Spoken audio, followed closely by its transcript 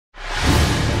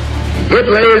It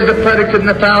lays the predicate and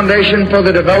the foundation for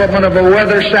the development of a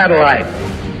weather satellite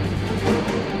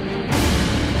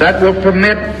that will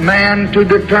permit man to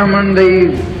determine the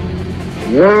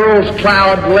world's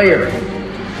cloud layer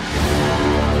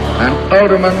and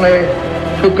ultimately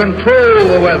to control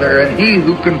the weather, and he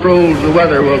who controls the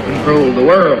weather will control the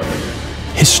world.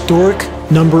 Historic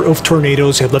number of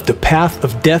tornadoes have left a path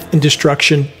of death and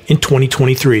destruction in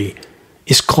 2023.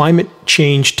 Is climate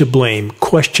change to blame?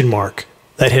 Question mark.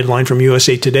 That headline from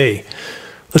USA Today.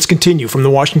 Let's continue from the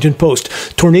Washington Post.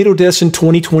 Tornado deaths in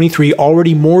 2023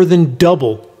 already more than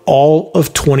double all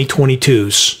of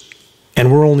 2022's.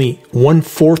 And we're only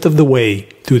 1/4 of the way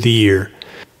through the year.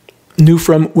 New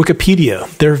from Wikipedia.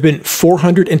 There have been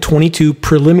 422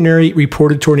 preliminary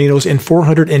reported tornadoes and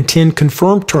 410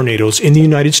 confirmed tornadoes in the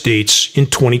United States in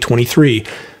 2023.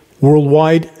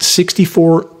 Worldwide,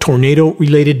 64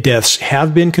 tornado-related deaths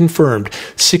have been confirmed,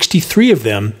 63 of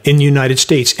them in the United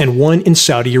States and 1 in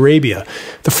Saudi Arabia.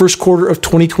 The first quarter of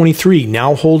 2023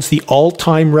 now holds the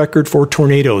all-time record for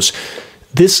tornadoes.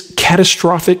 This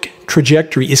catastrophic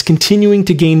trajectory is continuing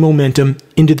to gain momentum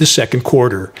into the second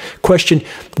quarter. Question: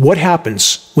 what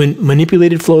happens when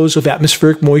manipulated flows of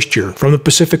atmospheric moisture from the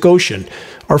Pacific Ocean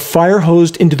are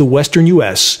fire-hosed into the western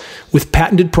U.S. with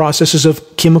patented processes of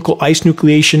chemical ice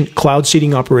nucleation, cloud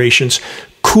seeding operations,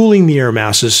 cooling the air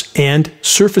masses, and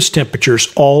surface temperatures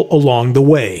all along the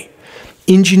way?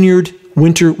 Engineered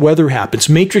winter weather happens.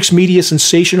 Matrix media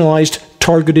sensationalized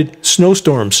targeted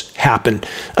snowstorms happen.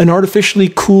 An artificially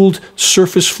cooled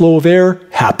surface flow of air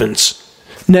happens.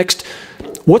 Next,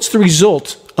 what's the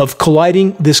result of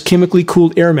colliding this chemically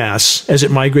cooled air mass as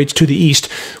it migrates to the east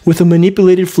with a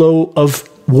manipulated flow of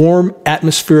warm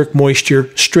atmospheric moisture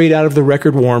straight out of the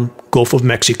record warm Gulf of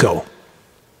Mexico?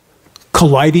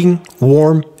 Colliding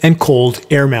warm and cold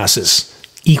air masses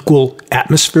equal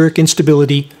atmospheric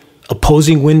instability,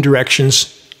 opposing wind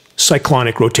directions,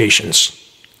 cyclonic rotations.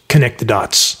 Connect the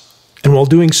dots. And while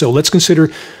doing so, let's consider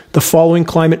the following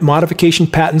climate modification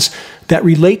patterns that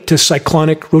relate to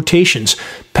cyclonic rotations,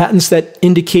 patterns that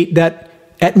indicate that,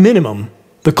 at minimum,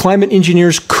 the climate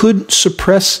engineers could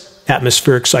suppress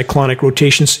atmospheric cyclonic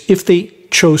rotations if they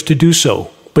chose to do so,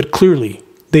 but clearly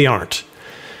they aren't.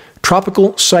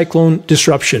 Tropical cyclone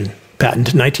disruption,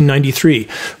 patent 1993.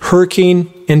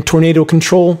 Hurricane and tornado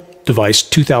control device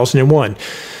 2001.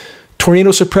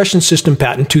 Tornado suppression system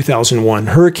patent 2001.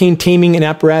 Hurricane taming and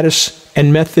apparatus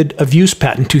and method of use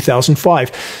patent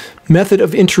 2005. Method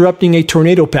of interrupting a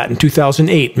tornado patent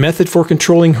 2008. Method for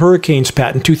controlling hurricanes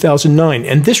patent 2009.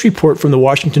 And this report from the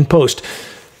Washington Post.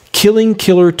 Killing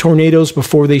killer tornadoes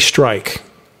before they strike.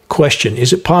 Question: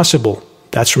 is it possible?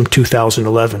 That's from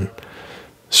 2011.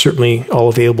 Certainly all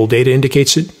available data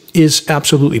indicates it is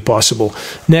absolutely possible.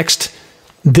 Next,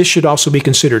 this should also be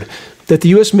considered, that the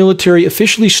U.S. military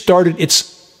officially started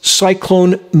its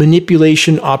cyclone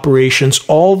manipulation operations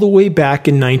all the way back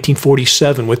in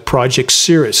 1947 with Project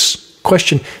Cirrus.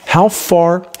 Question: how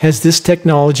far has this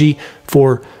technology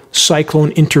for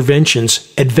cyclone interventions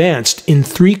advanced in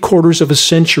 3/4 of a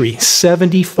century,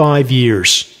 75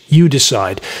 years? You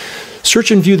decide.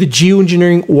 Search and view the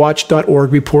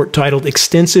geoengineeringwatch.org report titled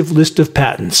Extensive List of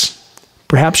Patents.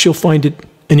 Perhaps you'll find it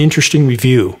an interesting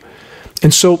review.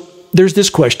 And so there's this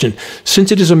question.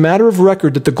 Since it is a matter of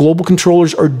record that the global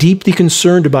controllers are deeply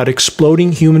concerned about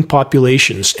exploding human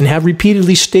populations and have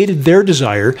repeatedly stated their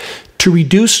desire to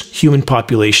reduce human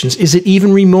populations, is it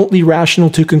even remotely rational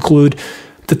to conclude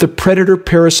that the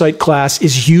predator-parasite class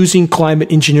is using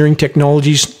climate engineering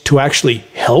technologies to actually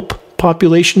help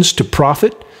populations to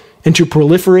profit and to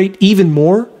proliferate even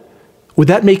more? Would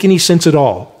that make any sense at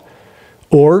all?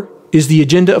 Or is the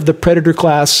agenda of the predator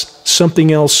class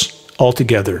something else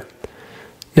altogether?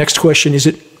 Next question: is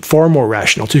it far more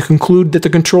rational to conclude that the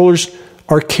controllers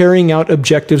are carrying out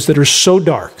objectives that are so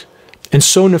dark and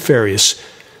so nefarious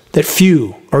that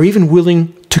few are even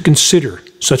willing to consider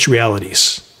such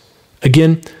realities?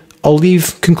 Again, I'll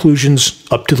leave conclusions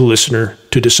up to the listener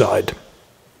to decide.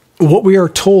 What we are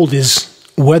told is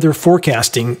weather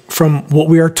forecasting from what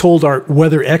we are told our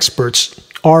weather experts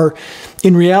are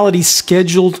in reality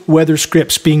scheduled weather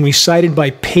scripts being recited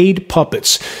by paid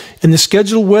puppets. And the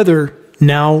scheduled weather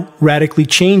now radically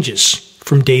changes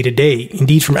from day to day,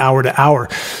 indeed from hour to hour.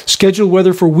 Scheduled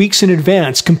weather for weeks in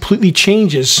advance completely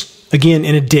changes again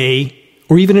in a day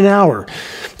or even an hour.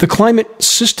 The climate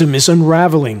system is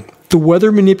unraveling. The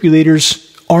weather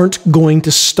manipulators aren't going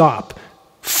to stop.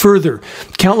 Further,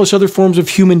 countless other forms of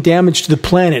human damage to the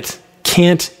planet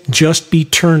can't just be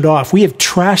turned off. We have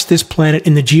trashed this planet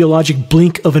in the geologic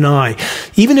blink of an eye.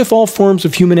 Even if all forms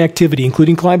of human activity,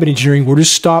 including climate engineering, were to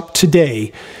stop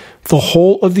today, the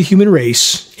whole of the human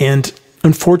race, and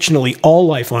unfortunately, all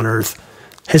life on Earth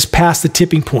has passed the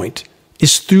tipping point,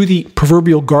 is through the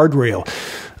proverbial guardrail.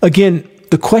 Again,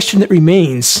 the question that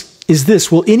remains is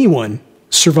this: will anyone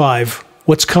survive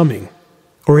what's coming,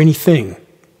 or anything?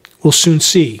 We'll soon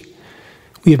see.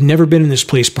 We have never been in this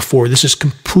place before. This is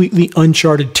completely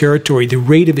uncharted territory. The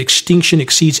rate of extinction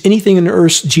exceeds anything in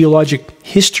Earth's geologic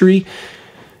history,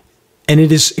 and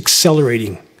it is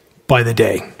accelerating by the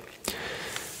day.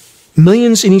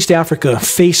 Millions in East Africa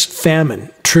face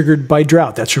famine triggered by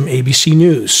drought. That's from ABC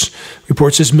News.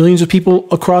 Report says millions of people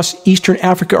across Eastern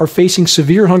Africa are facing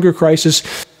severe hunger crisis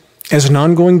as an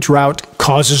ongoing drought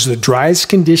causes the driest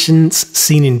conditions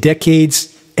seen in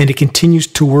decades, and it continues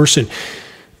to worsen.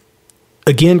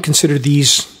 Again, consider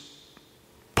these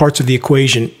parts of the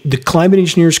equation. The climate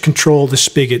engineers control the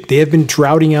spigot. They have been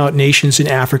droughting out nations in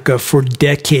Africa for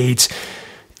decades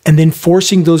and then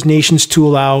forcing those nations to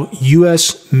allow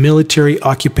U.S. military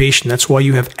occupation. That's why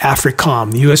you have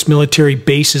AFRICOM, the U.S. military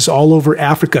bases all over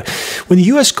Africa. When the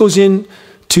U.S. goes in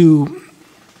to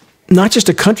not just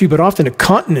a country, but often a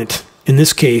continent, in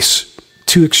this case,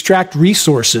 to extract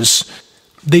resources,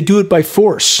 they do it by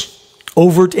force,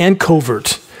 overt and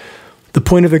covert. The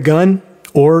point of the gun,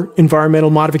 or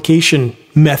environmental modification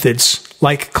methods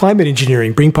like climate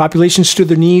engineering, bring populations to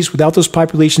their knees without those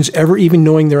populations ever even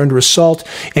knowing they're under assault,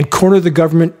 and corner the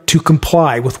government to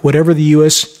comply with whatever the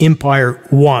U.S. empire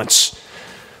wants.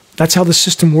 That's how the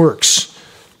system works.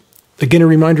 Again, a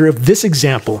reminder of this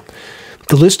example.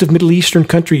 The list of Middle Eastern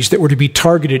countries that were to be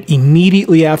targeted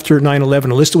immediately after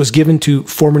 9/11, a list that was given to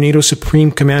former NATO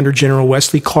Supreme Commander General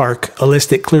Wesley Clark, a list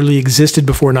that clearly existed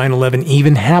before 9/11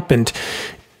 even happened.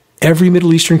 Every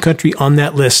Middle Eastern country on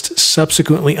that list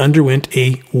subsequently underwent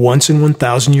a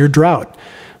once-in-1,000-year drought.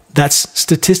 That's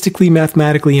statistically,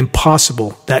 mathematically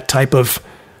impossible, that type of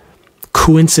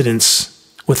coincidence,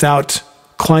 without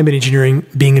climate engineering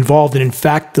being involved. And in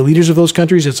fact, the leaders of those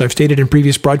countries, as I've stated in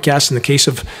previous broadcasts, in the case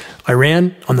of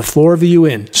Iran, on the floor of the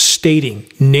UN, stating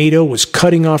NATO was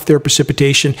cutting off their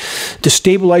precipitation,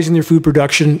 destabilizing their food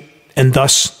production, and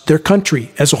thus their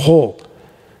country as a whole.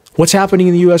 What's happening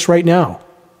in the U.S. right now?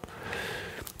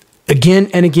 Again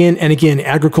and again and again,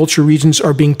 agriculture regions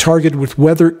are being targeted with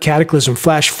weather cataclysm,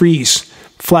 flash freeze,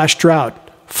 flash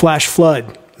drought, flash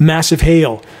flood, massive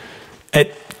hail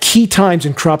at key times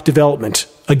in crop development,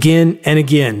 again and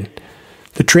again.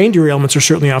 The train derailments are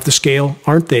certainly off the scale,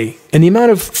 aren't they? And the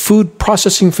amount of food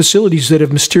processing facilities that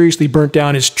have mysteriously burnt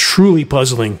down is truly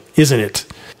puzzling, isn't it?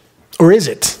 Or is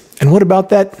it? And what about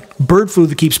that bird flu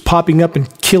that keeps popping up and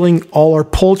killing all our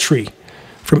poultry?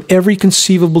 From every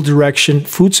conceivable direction,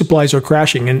 food supplies are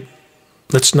crashing. And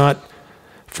let's not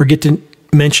forget to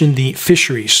mention the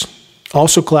fisheries,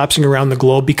 also collapsing around the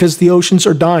globe because the oceans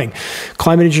are dying.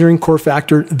 Climate engineering core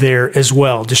factor there as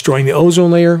well, destroying the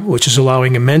ozone layer, which is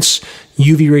allowing immense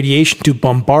UV radiation to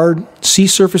bombard sea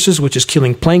surfaces, which is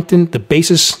killing plankton, the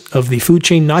basis of the food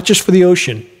chain, not just for the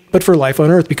ocean, but for life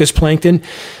on Earth, because plankton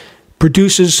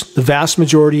produces the vast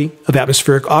majority of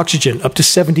atmospheric oxygen, up to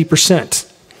 70%.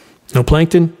 No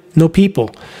plankton, no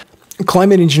people.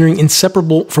 Climate engineering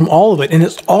inseparable from all of it. And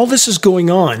as all this is going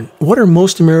on, what are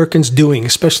most Americans doing,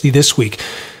 especially this week?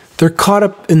 They're caught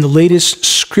up in the latest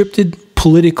scripted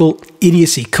political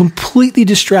idiocy, completely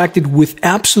distracted with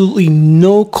absolutely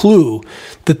no clue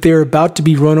that they're about to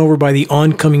be run over by the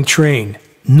oncoming train.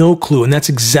 No clue. And that's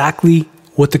exactly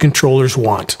what the controllers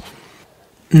want.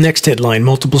 Next headline,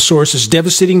 multiple sources.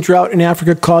 Devastating drought in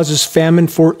Africa causes famine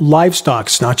for livestock,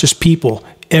 not just people.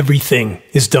 Everything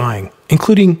is dying,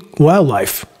 including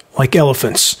wildlife, like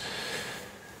elephants.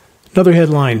 Another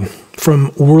headline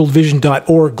from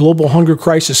worldvision.org, global hunger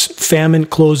crisis, famine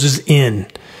closes in.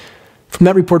 From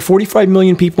that report, 45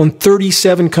 million people in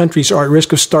 37 countries are at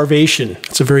risk of starvation.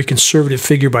 That's a very conservative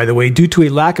figure, by the way, due to a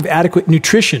lack of adequate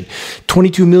nutrition.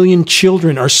 22 million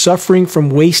children are suffering from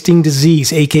wasting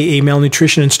disease, aka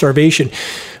malnutrition and starvation,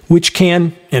 which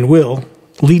can and will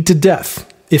lead to death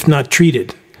if not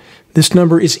treated. This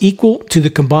number is equal to the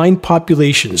combined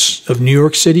populations of New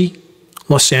York City,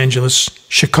 Los Angeles,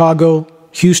 Chicago,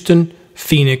 Houston,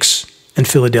 Phoenix, and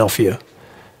Philadelphia.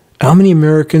 How many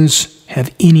Americans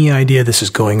have any idea this is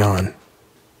going on?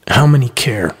 How many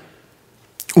care?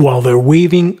 While they're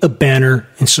waving a banner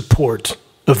in support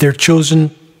of their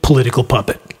chosen political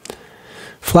puppet.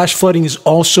 Flash flooding is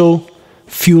also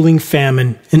fueling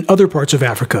famine in other parts of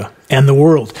Africa and the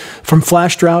world. From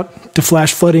flash drought to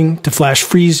flash flooding to flash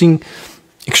freezing,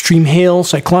 extreme hail,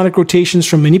 cyclonic rotations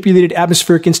from manipulated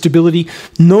atmospheric instability,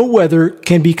 no weather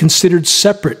can be considered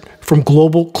separate from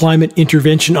global climate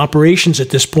intervention operations at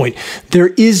this point. There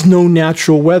is no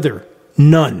natural weather.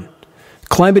 None.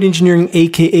 Climate engineering,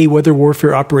 aka weather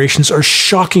warfare operations, are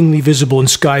shockingly visible in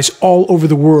skies all over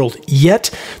the world. Yet,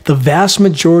 the vast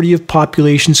majority of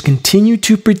populations continue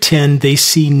to pretend they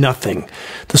see nothing.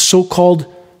 The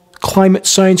so-called climate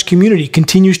science community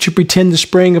continues to pretend the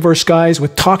spraying of our skies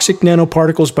with toxic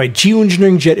nanoparticles by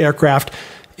geoengineering jet aircraft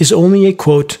is only a,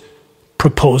 quote,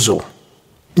 proposal.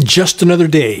 Just another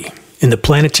day in the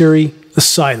planetary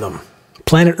asylum.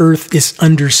 Planet Earth is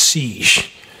under siege.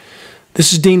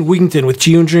 This is Dane Wigington with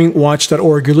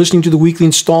geoengineeringwatch.org. You're listening to the weekly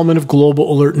installment of Global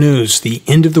Alert News, the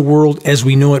end of the world as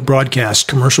we know it broadcast,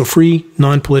 commercial-free,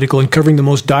 non-political, and covering the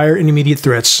most dire and immediate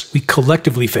threats we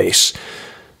collectively face.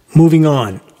 Moving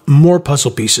on, more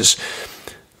puzzle pieces.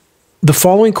 The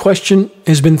following question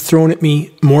has been thrown at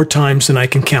me more times than I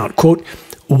can count. Quote,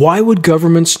 why would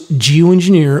governments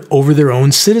geoengineer over their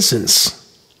own citizens?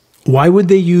 Why would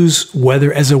they use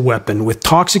weather as a weapon with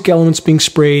toxic elements being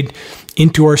sprayed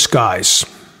into our skies?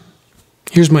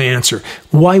 Here's my answer.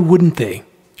 Why wouldn't they?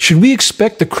 Should we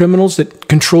expect the criminals that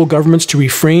control governments to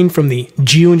refrain from the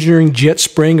geoengineering jet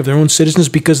spraying of their own citizens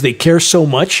because they care so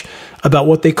much about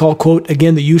what they call, quote,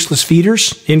 again, the useless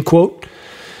feeders, end quote?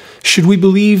 Should we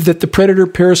believe that the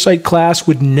predator-parasite class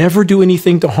would never do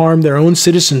anything to harm their own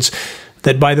citizens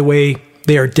that, by the way,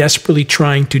 they are desperately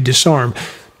trying to disarm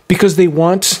because they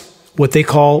want what they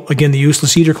call, again, the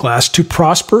useless eater class, to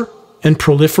prosper and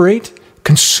proliferate,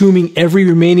 consuming every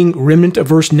remaining remnant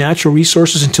of Earth's natural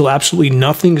resources until absolutely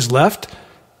nothing is left?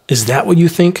 Is that what you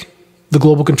think the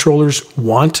global controllers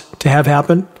want to have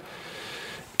happen?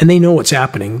 And they know what's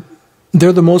happening.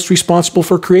 They're the most responsible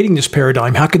for creating this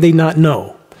paradigm. How could they not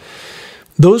know?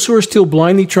 Those who are still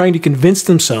blindly trying to convince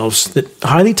themselves that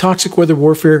highly toxic weather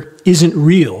warfare isn't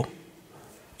real,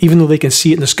 even though they can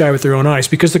see it in the sky with their own eyes,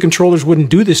 because the controllers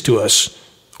wouldn't do this to us,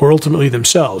 or ultimately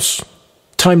themselves.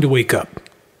 Time to wake up.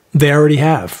 They already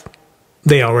have.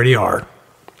 They already are.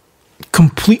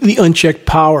 Completely unchecked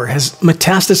power has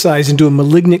metastasized into a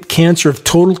malignant cancer of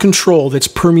total control that's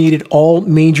permeated all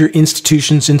major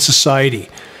institutions in society.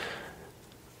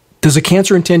 Does a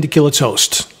cancer intend to kill its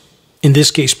host? In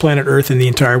this case, planet Earth and the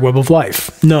entire web of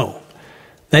life? No.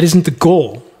 That isn't the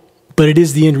goal, but it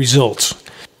is the end result.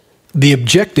 The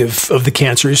objective of the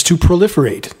cancer is to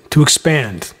proliferate, to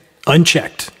expand,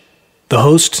 unchecked. The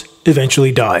host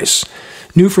eventually dies.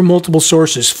 New from multiple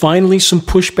sources, finally some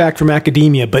pushback from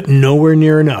academia, but nowhere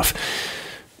near enough.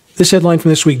 This headline from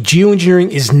this week,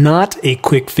 geoengineering is not a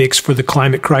quick fix for the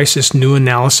climate crisis, new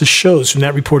analysis shows. From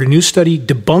that report, a new study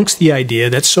debunks the idea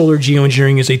that solar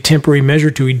geoengineering is a temporary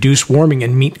measure to reduce warming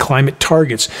and meet climate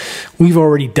targets. We've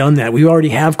already done that. We already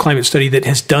have climate study that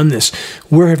has done this.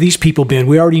 Where have these people been?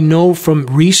 We already know from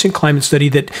recent climate study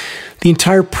that the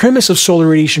entire premise of solar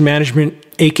radiation management,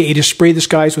 aka to spray the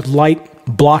skies with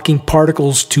light-blocking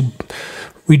particles to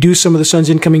reduce some of the sun's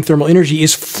incoming thermal energy,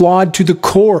 is flawed to the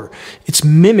core. It's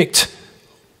mimicked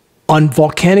on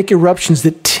volcanic eruptions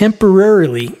that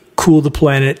temporarily cool the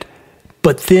planet,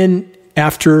 but then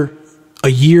after a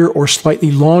year or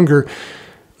slightly longer,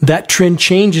 that trend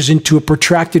changes into a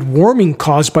protracted warming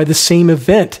caused by the same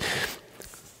event.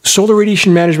 Solar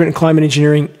radiation management and climate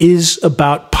engineering is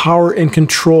about power and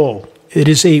control. It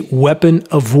is a weapon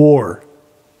of war.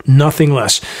 Nothing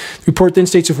less. The report then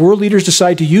states if world leaders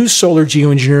decide to use solar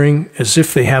geoengineering, as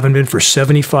if they haven't been for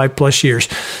 75 plus years,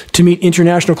 to meet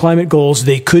international climate goals,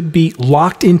 they could be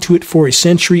locked into it for a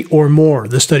century or more,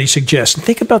 the study suggests. And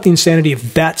think about the insanity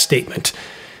of that statement.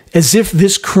 As if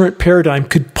this current paradigm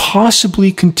could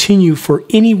possibly continue for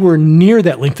anywhere near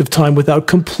that length of time without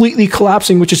completely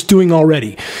collapsing, which it's doing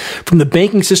already. From the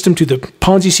banking system to the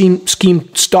Ponzi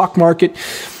scheme stock market,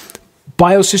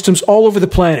 biosystems all over the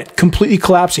planet completely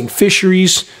collapsing,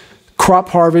 fisheries, crop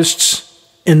harvests,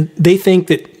 and they think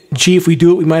that, gee, if we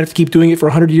do it, we might have to keep doing it for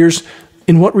 100 years.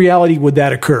 In what reality would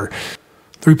that occur?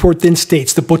 The report then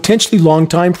states the potentially long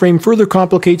time frame further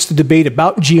complicates the debate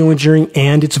about geoengineering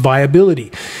and its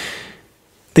viability.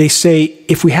 They say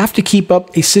if we have to keep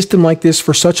up a system like this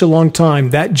for such a long time,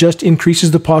 that just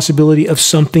increases the possibility of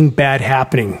something bad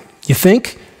happening. You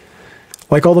think?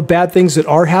 Like all the bad things that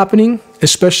are happening,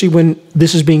 especially when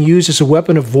this is being used as a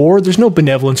weapon of war, there's no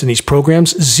benevolence in these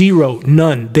programs. Zero,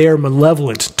 none. They are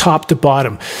malevolent, top to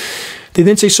bottom. They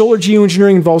then say solar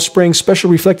geoengineering involves spraying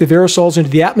special reflective aerosols into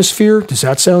the atmosphere. Does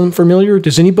that sound familiar?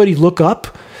 Does anybody look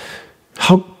up?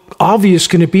 How obvious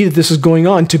can it be that this is going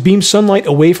on? To beam sunlight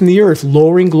away from the Earth,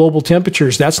 lowering global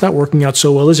temperatures. That's not working out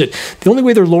so well, is it? The only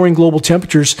way they're lowering global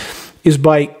temperatures is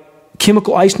by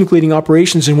chemical ice nucleating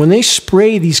operations, and when they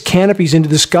spray these canopies into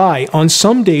the sky, on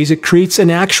some days it creates an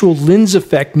actual lens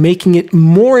effect, making it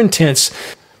more intense,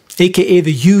 aka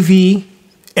the UV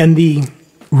and the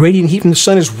Radiant heat from the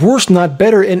sun is worse, not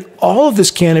better, and all of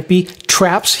this canopy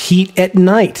traps heat at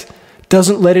night,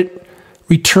 doesn't let it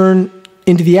return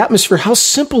into the atmosphere. How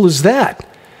simple is that?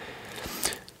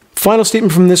 Final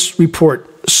statement from this report.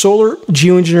 Solar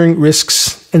geoengineering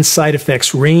risks and side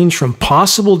effects range from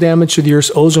possible damage to the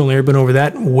Earth's ozone layer, been over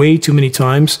that way too many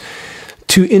times,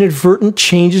 to inadvertent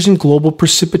changes in global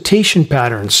precipitation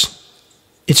patterns.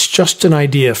 It's just an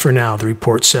idea for now, the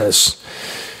report says.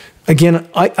 Again,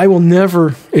 I will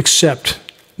never accept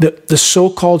that the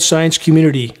so-called science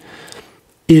community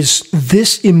is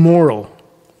this immoral,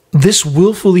 this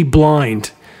willfully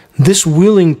blind, this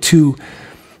willing to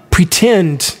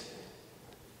pretend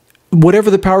whatever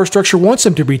the power structure wants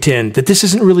them to pretend, that this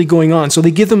isn't really going on. So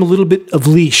they give them a little bit of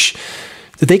leash,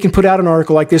 that they can put out an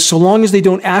article like this so long as they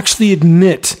don't actually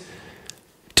admit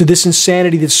to this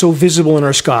insanity that's so visible in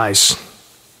our skies.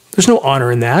 There's no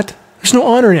honor in that. There's no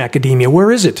honor in academia.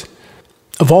 Where is it?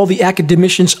 Of all the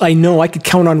academicians I know, I could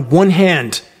count on one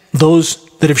hand those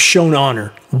that have shown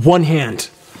honor. One hand.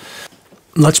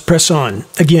 Let's press on.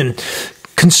 Again,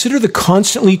 consider the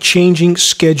constantly changing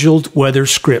scheduled weather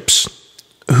scripts.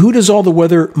 Who does all the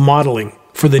weather modeling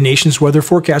for the nation's weather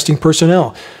forecasting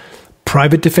personnel?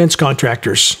 Private defense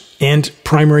contractors and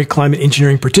primary climate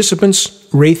engineering participants,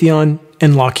 Raytheon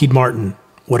and Lockheed Martin.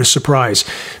 What a surprise.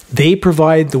 They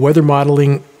provide the weather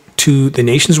modeling to the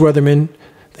nation's weathermen,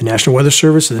 the National Weather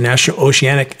Service, and the National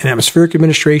Oceanic and Atmospheric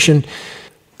Administration,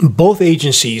 both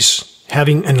agencies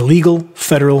having an illegal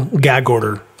federal gag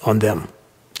order on them.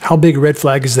 How big a red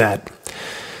flag is that?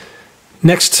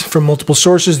 Next, from multiple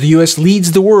sources, the U.S.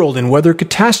 leads the world in weather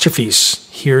catastrophes.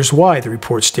 Here's why, the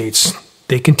report states.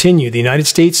 They continue. The United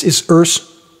States is Earth's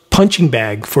punching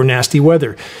bag for nasty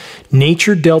weather.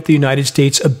 Nature dealt the United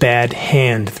States a bad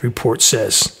hand, the report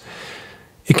says.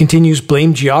 It continues,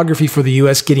 blame geography for the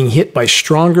U.S. getting hit by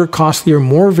stronger, costlier,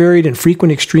 more varied and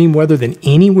frequent extreme weather than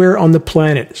anywhere on the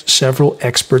planet, several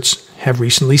experts have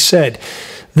recently said.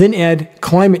 Then add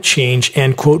climate change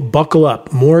and, quote, buckle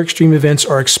up. More extreme events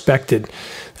are expected.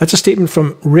 That's a statement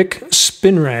from Rick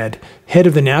Spinrad, head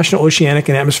of the National Oceanic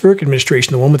and Atmospheric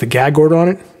Administration, the one with the gag order on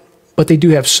it. But they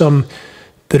do have some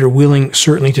that are willing,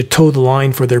 certainly, to toe the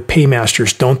line for their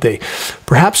paymasters, don't they?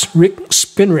 Perhaps Rick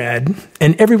Spinrad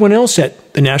and everyone else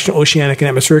at the National Oceanic and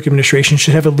Atmospheric Administration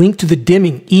should have a link to the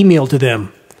dimming emailed to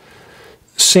them.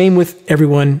 Same with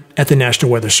everyone at the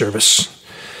National Weather Service.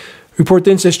 Report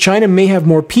then says China may have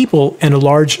more people and a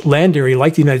large land area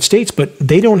like the United States, but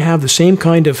they don't have the same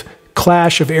kind of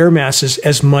clash of air masses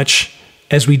as much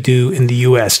as we do in the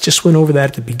U.S. Just went over that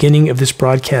at the beginning of this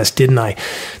broadcast, didn't I?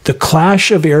 The clash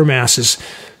of air masses,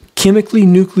 chemically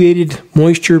nucleated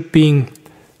moisture being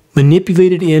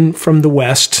manipulated in from the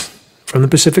west, from the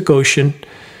Pacific Ocean,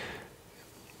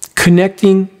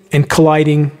 connecting and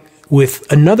colliding with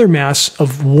another mass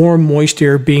of warm, moist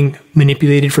air being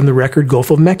manipulated from the record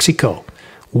Gulf of Mexico,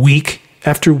 week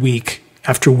after week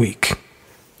after week.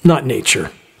 Not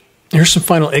nature. Here's some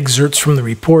final excerpts from the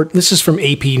report. This is from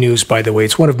AP News, by the way.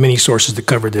 It's one of many sources that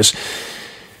cover this.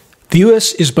 The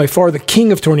U.S. is by far the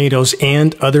king of tornadoes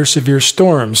and other severe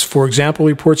storms. For example,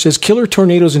 the report says killer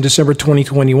tornadoes in December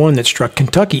 2021 that struck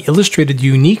Kentucky illustrated the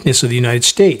uniqueness of the United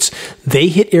States. They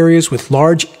hit areas with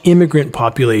large immigrant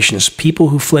populations. People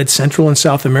who fled Central and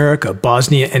South America,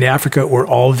 Bosnia, and Africa were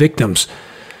all victims.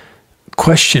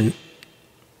 Question: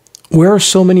 where are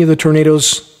so many of the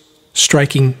tornadoes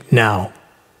striking now?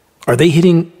 Are they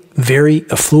hitting very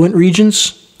affluent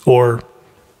regions or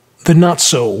the not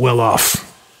so well off?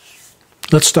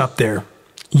 Let's stop there.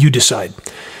 You decide.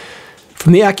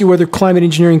 From the AccuWeather Climate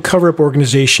Engineering Cover-Up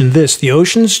Organization, this: the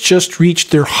oceans just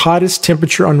reached their hottest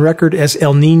temperature on record as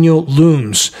El Nino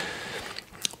looms.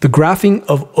 The graphing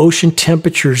of ocean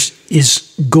temperatures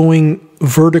is going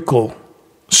vertical,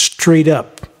 straight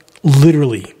up,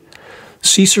 literally.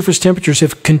 Sea surface temperatures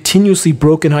have continuously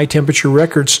broken high temperature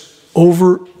records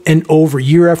over and over,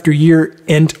 year after year,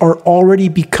 and are already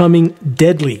becoming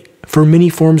deadly for many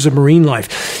forms of marine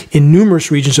life in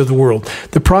numerous regions of the world.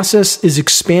 The process is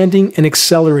expanding and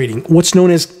accelerating. What's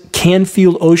known as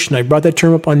Canfield Ocean. I brought that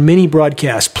term up on many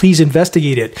broadcasts. Please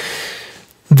investigate it.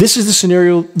 This is the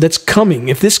scenario that's coming.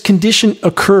 If this condition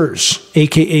occurs,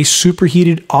 aka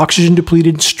superheated,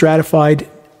 oxygen-depleted, stratified,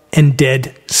 and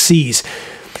dead seas,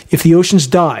 if the oceans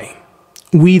die,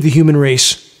 we, the human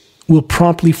race, will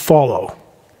promptly follow.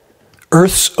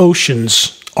 Earth's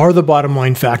oceans are the bottom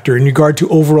line factor in regard to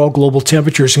overall global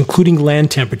temperatures, including land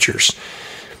temperatures.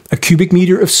 A cubic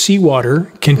meter of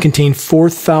seawater can contain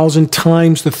 4,000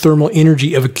 times the thermal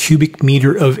energy of a cubic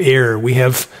meter of air. We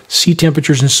have sea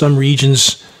temperatures in some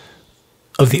regions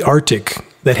of the Arctic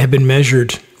that have been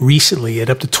measured recently at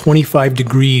up to 25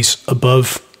 degrees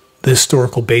above the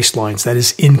historical baselines. That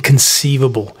is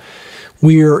inconceivable.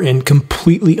 We are in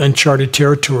completely uncharted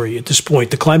territory at this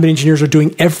point. The climate engineers are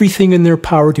doing everything in their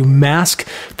power to mask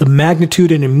the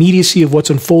magnitude and immediacy of what's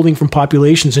unfolding from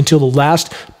populations until the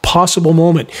last possible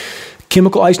moment.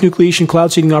 Chemical ice nucleation,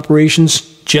 cloud seeding operations,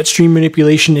 jet stream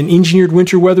manipulation, and engineered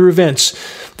winter weather events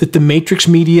that the matrix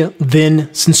media then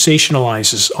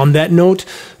sensationalizes. On that note,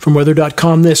 from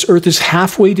weather.com, this: Earth is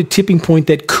halfway to tipping point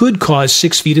that could cause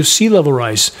 6 feet of sea level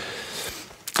rise.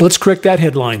 Let's correct that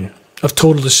headline of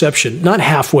total deception. Not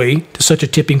halfway to such a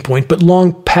tipping point, but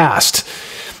long past.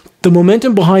 The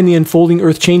momentum behind the unfolding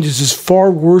Earth changes is far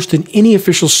worse than any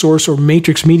official source or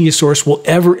matrix media source will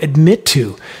ever admit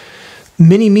to.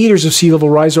 Many meters of sea level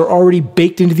rise are already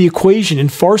baked into the equation,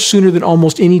 and far sooner than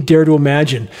almost any dare to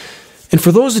imagine. And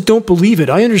for those that don't believe it,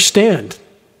 I understand.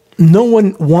 No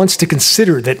one wants to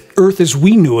consider that Earth as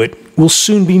we knew it will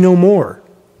soon be no more.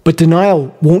 But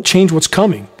denial won't change what's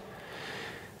coming.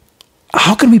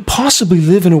 How can we possibly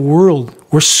live in a world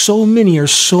where so many are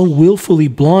so willfully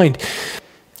blind?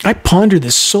 I ponder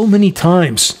this so many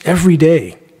times every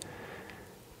day,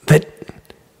 that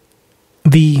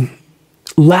the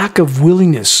lack of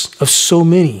willingness of so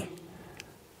many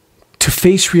to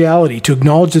face reality, to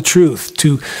acknowledge the truth,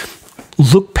 to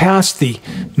look past the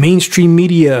mainstream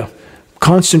media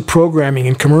constant programming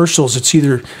and commercials. It's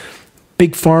either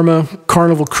Big Pharma,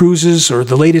 Carnival Cruises, or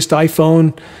the latest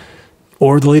iPhone,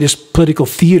 or the latest political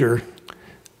theater.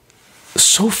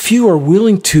 So few are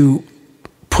willing to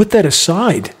put that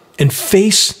aside and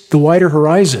face the wider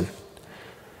horizon.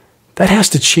 That has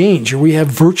to change, or we have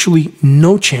virtually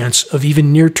no chance of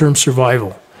even near-term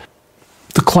survival.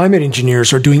 The climate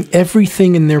engineers are doing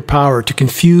everything in their power to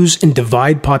confuse and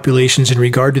divide populations in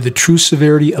regard to the true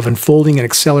severity of unfolding and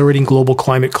accelerating global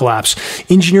climate collapse,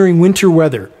 engineering winter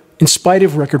weather in spite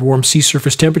of record warm sea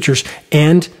surface temperatures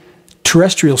and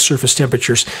terrestrial surface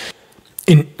temperatures.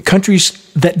 In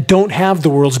countries that don't have the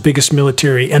world's biggest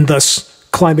military and thus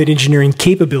climate engineering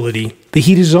capability, the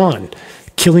heat is on,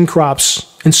 killing crops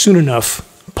and soon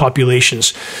enough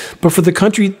populations. But for the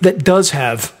country that does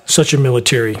have such a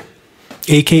military,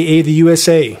 aka the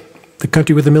USA, the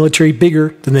country with a military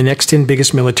bigger than the next 10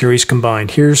 biggest militaries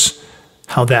combined, here's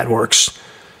how that works.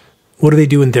 What do they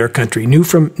do in their country? New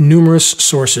from numerous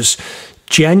sources.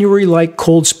 January-like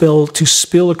cold spell to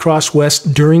spill across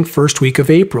West during first week of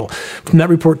April. From that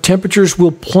report, temperatures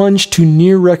will plunge to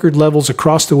near record levels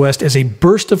across the West as a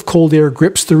burst of cold air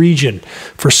grips the region.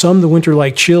 For some, the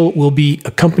winter-like chill will be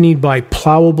accompanied by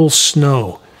plowable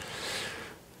snow.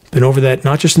 Been over that,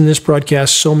 not just in this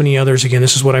broadcast, so many others. Again,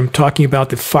 this is what I'm talking about,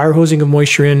 the fire hosing of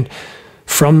moisture in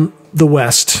from the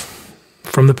West,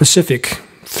 from the Pacific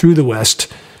through the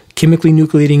West, chemically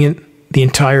nucleating it the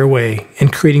entire way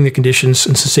and creating the conditions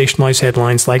and sensationalized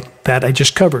headlines like that I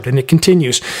just covered. And it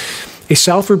continues. A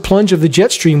southward plunge of the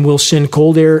jet stream will send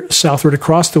cold air southward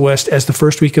across the West as the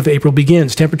first week of April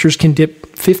begins. Temperatures can dip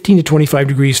 15 to 25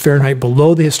 degrees Fahrenheit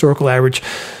below the historical average,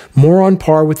 more on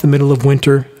par with the middle of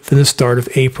winter than the start of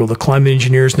April. The climate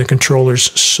engineers and the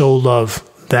controllers so love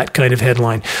that kind of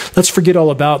headline. Let's forget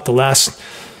all about the last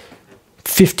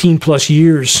 15 plus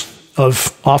years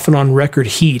of off and on record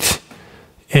heat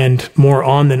and more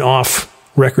on than off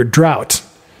record drought.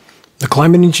 The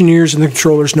climate engineers and the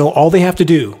controllers know all they have to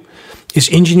do is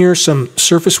engineer some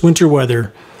surface winter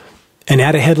weather and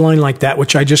add a headline like that,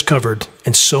 which I just covered,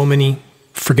 and so many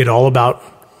forget all about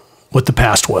what the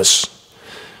past was.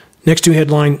 Next to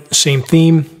headline, same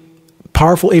theme,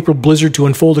 powerful April blizzard to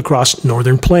unfold across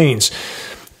northern plains.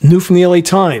 New from the LA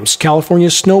Times,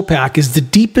 California's snowpack is the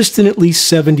deepest in at least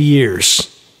 70 years.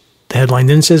 The headline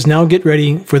then says, now get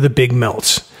ready for the big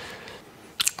melts.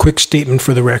 Quick statement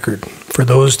for the record. For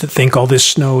those that think all this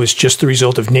snow is just the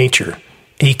result of nature,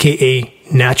 aka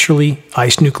naturally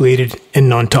ice nucleated and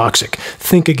non-toxic,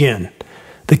 think again.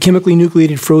 The chemically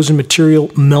nucleated frozen material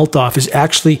melt-off is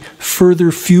actually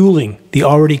further fueling the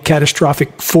already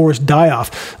catastrophic forest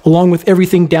die-off, along with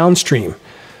everything downstream.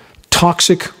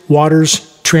 Toxic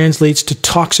waters translates to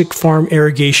toxic farm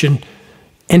irrigation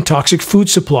and toxic food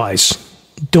supplies.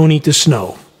 Don't eat the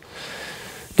snow.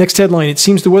 Next headline, it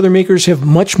seems the weather makers have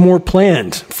much more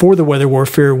planned for the weather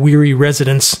warfare weary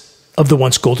residents of the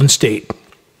once Golden State.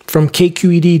 From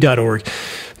kqed.org,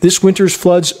 this winter's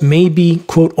floods may be,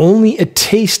 quote, only a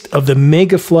taste of the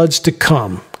mega floods to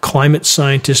come, climate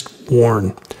scientists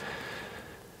warn.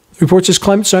 Report says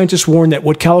climate scientists warn that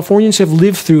what Californians have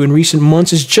lived through in recent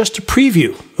months is just a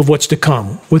preview of what's to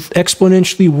come, with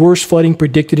exponentially worse flooding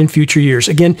predicted in future years.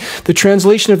 Again, the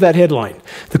translation of that headline: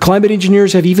 the climate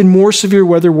engineers have even more severe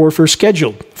weather warfare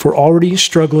scheduled for already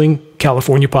struggling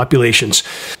California populations.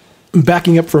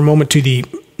 Backing up for a moment to the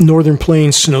Northern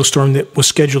Plains snowstorm that was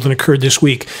scheduled and occurred this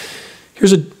week,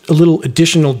 here's a little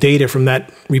additional data from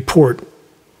that report.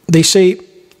 They say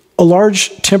a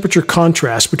large temperature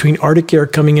contrast between Arctic air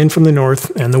coming in from the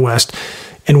north and the west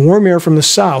and warm air from the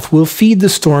south will feed the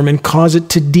storm and cause it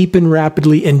to deepen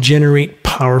rapidly and generate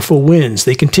powerful winds.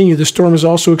 They continue, the storm is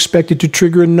also expected to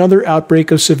trigger another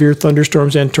outbreak of severe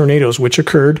thunderstorms and tornadoes, which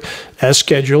occurred as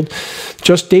scheduled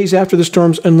just days after the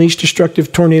storms unleashed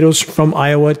destructive tornadoes from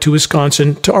Iowa to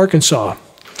Wisconsin to Arkansas.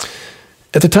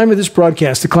 At the time of this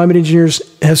broadcast, the climate engineers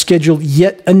have scheduled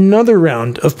yet another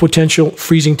round of potential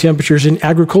freezing temperatures in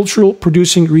agricultural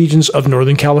producing regions of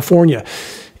Northern California.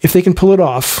 If they can pull it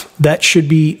off, that should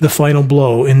be the final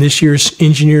blow in this year's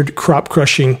engineered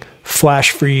crop-crushing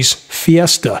flash freeze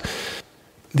fiesta.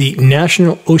 The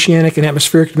National Oceanic and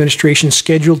Atmospheric Administration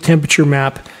scheduled temperature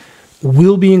map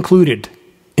will be included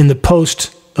in the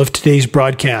post of today's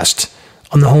broadcast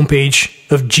on the homepage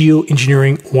of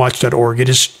geoengineeringwatch.org. It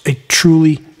is a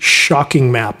truly shocking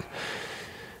map,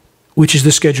 which is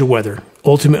the scheduled weather,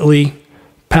 ultimately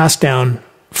passed down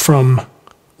from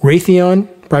Raytheon,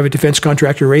 private defense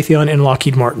contractor Raytheon, and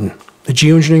Lockheed Martin, the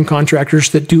geoengineering contractors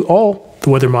that do all the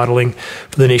weather modeling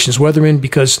for the nation's weathermen,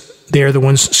 because they are the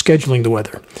ones scheduling the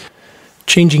weather.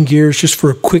 Changing gears just for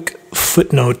a quick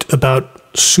footnote about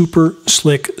super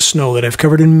slick snow that I've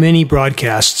covered in many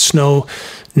broadcasts. Snow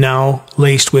now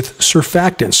laced with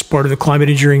surfactants, part of the climate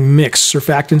engineering mix.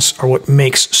 Surfactants are what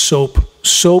makes soap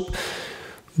soap.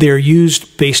 They're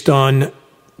used based on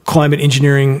climate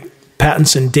engineering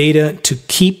patents and data to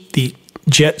keep the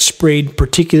jet sprayed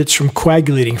particulates from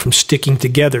coagulating, from sticking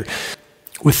together.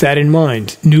 With that in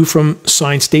mind, new from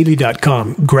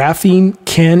ScienceDaily.com, graphene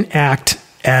can act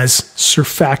as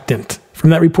surfactant.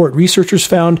 From that report, researchers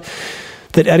found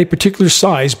that at a particular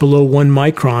size, below 1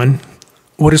 micron,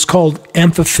 what is called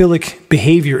amphiphilic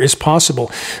behavior is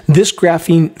possible. This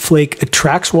graphene flake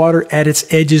attracts water at its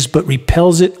edges but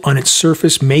repels it on its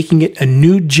surface, making it a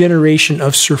new generation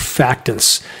of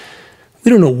surfactants.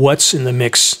 We don't know what's in the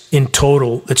mix in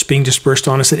total that's being dispersed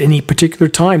on us at any particular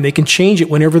time. They can change it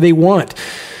whenever they want.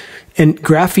 And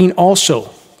graphene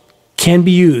also can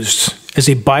be used as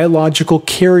a biological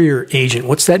carrier agent.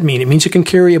 What's that mean? It means it can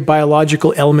carry a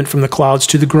biological element from the clouds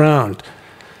to the ground.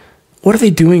 What are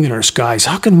they doing in our skies?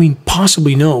 How can we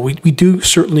possibly know? We do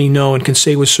certainly know and can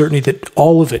say with certainty that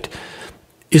all of it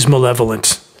is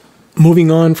malevolent.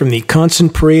 Moving on from the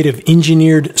constant parade of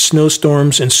engineered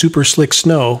snowstorms and super slick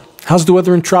snow, how's the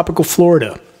weather in tropical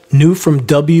Florida? New from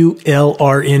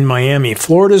WLR in Miami.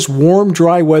 Florida's warm,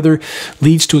 dry weather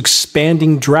leads to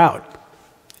expanding drought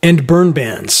and burn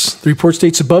bans. The report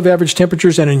states above average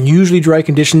temperatures and unusually dry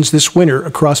conditions this winter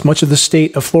across much of the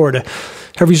state of Florida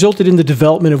have resulted in the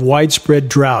development of widespread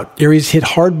drought. Areas hit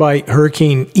hard by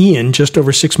Hurricane Ian just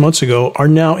over 6 months ago are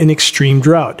now in extreme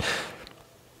drought.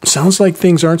 Sounds like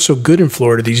things aren't so good in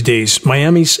Florida these days.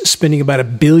 Miami's spending about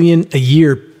 $1 billion a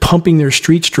year pumping their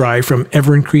streets dry from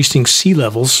ever-increasing sea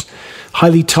levels.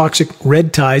 Highly toxic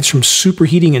red tides from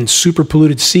superheating and super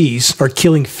polluted seas are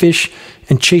killing fish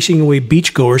and chasing away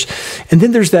beachgoers. And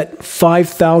then there's that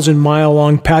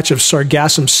 5,000-mile-long patch of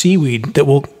sargassum seaweed that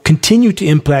will continue to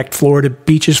impact Florida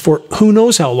beaches for who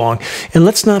knows how long. And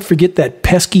let's not forget that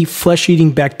pesky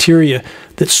flesh-eating bacteria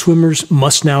that swimmers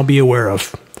must now be aware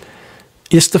of.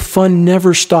 Yes, the fun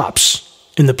never stops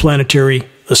in the planetary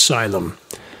asylum.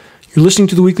 You're listening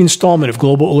to the weekly installment of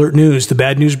Global Alert News, the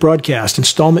Bad News Broadcast,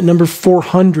 installment number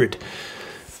 400,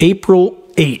 April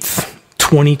 8th,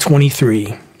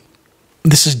 2023.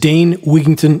 This is Dane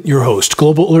Wigington, your host.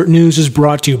 Global Alert News is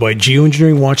brought to you by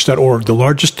geoengineeringwatch.org, the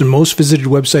largest and most visited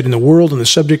website in the world on the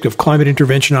subject of climate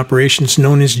intervention operations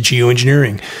known as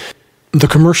geoengineering. The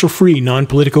commercial-free,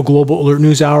 non-political Global Alert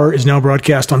News Hour is now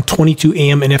broadcast on 22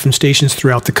 AM and FM stations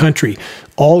throughout the country.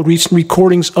 All recent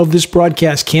recordings of this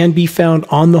broadcast can be found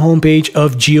on the homepage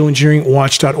of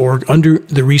geoengineeringwatch.org under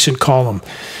the recent column.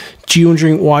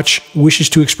 Geoengineering Watch wishes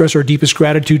to express our deepest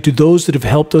gratitude to those that have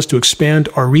helped us to expand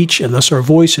our reach and thus our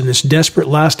voice in this desperate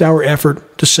last-hour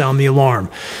effort to sound the alarm.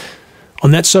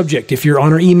 On that subject, if you're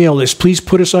on our email list, please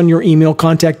put us on your email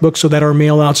contact book so that our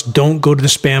mail-outs don't go to the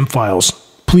spam files.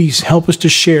 Please help us to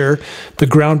share the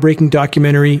groundbreaking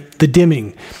documentary, The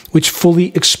Dimming, which fully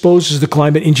exposes the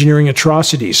climate engineering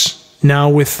atrocities, now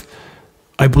with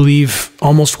I believe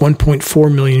almost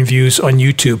 1.4 million views on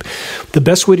YouTube. The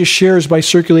best way to share is by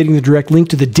circulating the direct link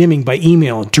to the dimming by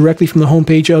email directly from the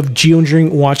homepage of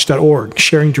geoengineeringwatch.org.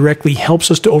 Sharing directly helps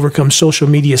us to overcome social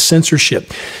media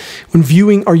censorship. When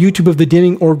viewing our YouTube of the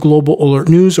dimming or Global Alert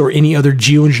News or any other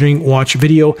Geoengineering Watch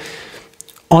video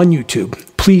on YouTube,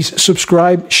 please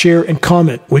subscribe, share, and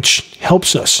comment, which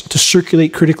helps us to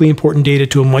circulate critically important data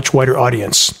to a much wider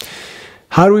audience.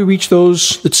 How do we reach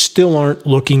those that still aren't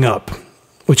looking up?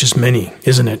 Which is many,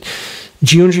 isn't it?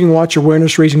 Geoengineering Watch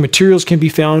awareness-raising materials can be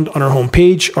found on our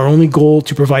homepage. Our only goal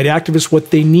to provide activists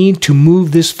what they need to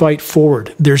move this fight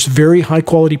forward. There's very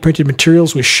high-quality printed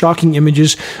materials with shocking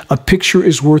images. A picture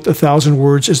is worth 1,000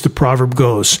 words, as the proverb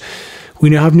goes. We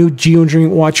now have new Geoengineering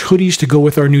Watch hoodies to go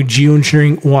with our new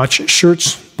Geoengineering Watch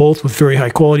shirts, both with very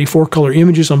high quality 4-color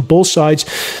images on both sides.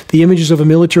 The images of a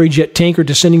military jet tanker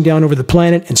descending down over the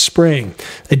planet and spraying.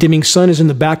 A dimming sun is in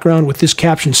the background with this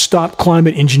caption, "Stop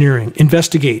Climate Engineering,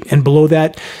 Investigate." And below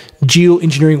that,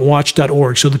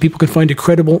 geoengineeringwatch.org, so that people can find a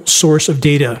credible source of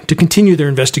data to continue their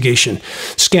investigation.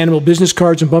 Scannable business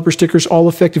cards and bumper stickers, all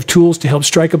effective tools to help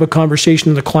strike up a conversation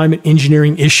on the climate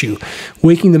engineering issue.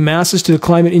 Waking the masses to the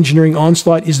climate engineering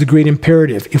onslaught is the great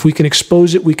imperative. If we can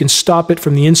expose it, we can stop it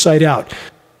from the inside out.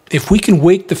 If we can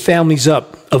wake the families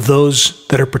up of those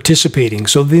that are participating,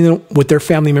 so they know what their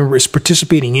family member is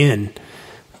participating in,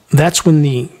 that's when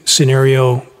the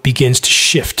scenario begins to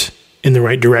shift in the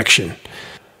right direction.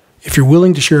 If you're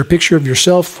willing to share a picture of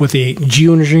yourself with a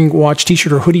Geoengineering Watch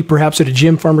t-shirt or hoodie, perhaps at a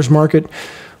gym, farmer's market,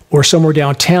 or somewhere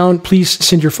downtown, please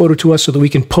send your photo to us so that we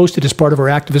can post it as part of our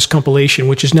activist compilation,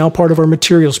 which is now part of our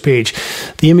materials page.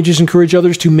 The images encourage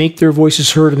others to make their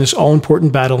voices heard in this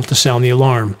all-important battle to sound the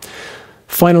alarm.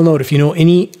 Final note, if you know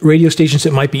any radio stations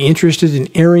that might be interested in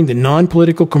airing the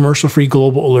non-political, commercial-free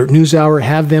Global Alert News Hour,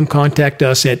 have them contact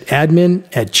us at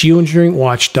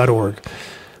admin@geoengineeringwatch.org.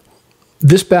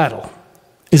 This battle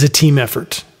is a team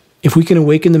effort. If we can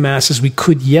awaken the masses, we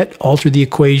could yet alter the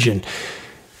equation.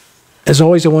 As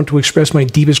always, I want to express my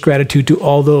deepest gratitude to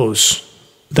all those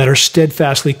that are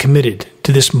steadfastly committed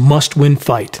to this must-win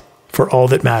fight for all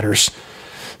that matters.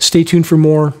 Stay tuned for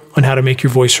more on how to make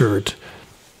your voice heard.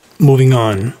 Moving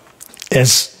on,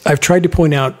 as I've tried to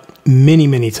point out many,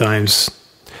 many times,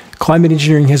 climate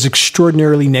engineering has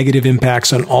extraordinarily negative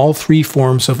impacts on all three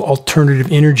forms of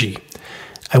alternative energy.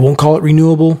 I won't call it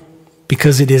renewable,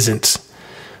 because it isn't.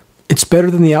 It's better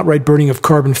than the outright burning of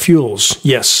carbon fuels,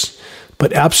 yes,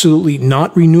 but absolutely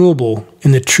not renewable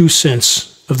in the true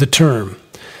sense of the term.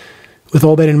 With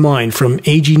all that in mind, from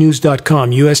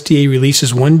agnews.com, USDA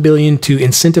releases $1 billion to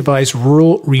incentivize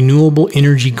rural renewable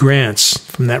energy grants.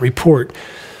 From that report,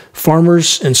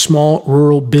 farmers and small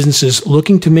rural businesses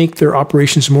looking to make their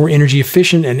operations more energy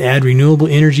efficient and add renewable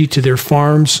energy to their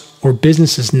farms or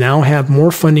businesses now have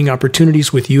more funding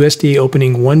opportunities, with USDA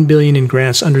opening $1 billion in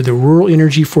grants under the Rural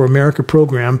Energy for America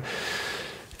program,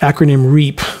 acronym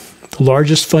REAP, the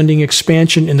largest funding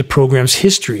expansion in the program's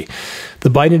history. The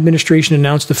Biden administration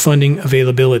announced the funding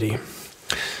availability.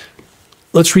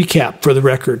 Let's recap for the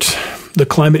record the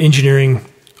climate engineering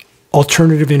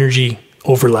alternative energy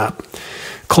overlap.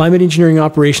 Climate engineering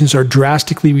operations are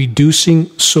drastically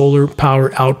reducing solar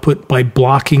power output by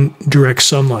blocking direct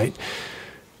sunlight.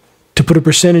 To put a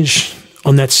percentage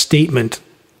on that statement,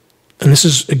 and this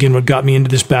is, again, what got me into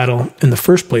this battle in the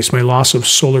first place, my loss of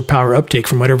solar power uptake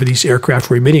from whatever these aircraft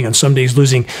were emitting, on some days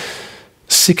losing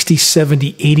 60,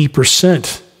 70,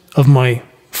 80% of my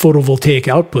photovoltaic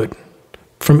output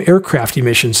from aircraft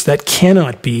emissions. That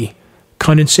cannot be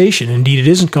condensation. Indeed, it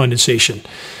isn't condensation.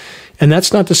 And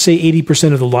that's not to say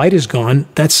 80% of the light is gone.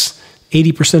 That's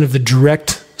 80% of the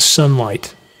direct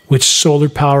sunlight, which solar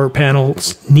power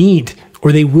panels need,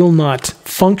 or they will not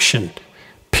function,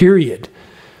 period.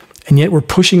 And yet we're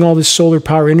pushing all this solar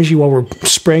power energy while we're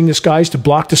spraying the skies to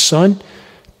block the sun.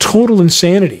 Total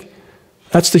insanity.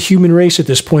 That's the human race at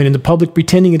this point, and the public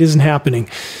pretending it isn't happening.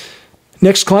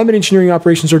 Next, climate engineering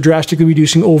operations are drastically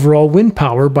reducing overall wind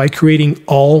power by creating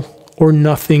all or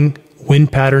nothing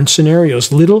wind pattern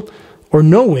scenarios. Little or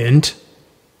no wind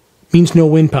means no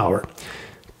wind power.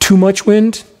 Too much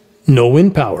wind, no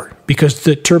wind power, because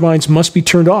the turbines must be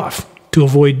turned off to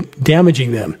avoid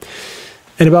damaging them.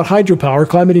 And about hydropower,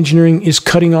 climate engineering is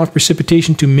cutting off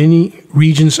precipitation to many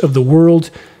regions of the world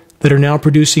that are now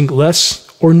producing less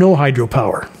or no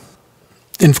hydropower.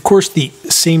 And of course, the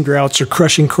same droughts are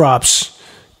crushing crops,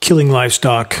 killing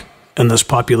livestock, and thus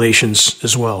populations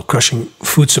as well, crushing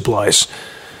food supplies.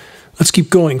 Let's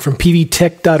keep going. From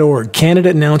pvtech.org, Canada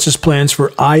announces plans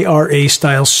for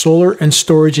IRA-style solar and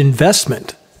storage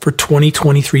investment for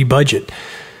 2023 budget.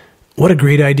 What a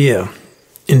great idea.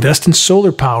 Invest in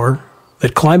solar power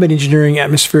that climate engineering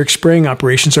atmospheric spraying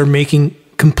operations are making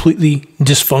completely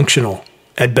dysfunctional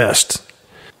at best.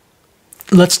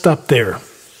 Let's stop there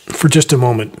for just a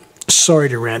moment. Sorry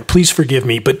to rant, please forgive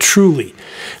me, but truly,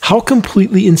 how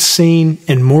completely insane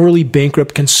and morally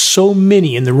bankrupt can so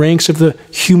many in the ranks of the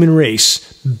human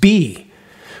race be?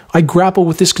 I grapple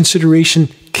with this consideration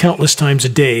countless times a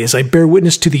day as I bear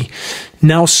witness to the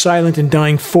now silent and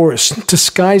dying forests, to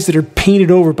skies that are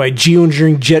painted over by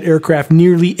geoengineering jet aircraft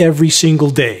nearly every single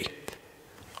day.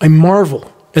 I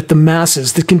marvel at the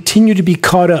masses that continue to be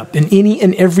caught up in any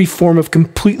and every form of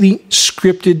completely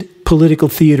scripted political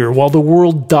theater while the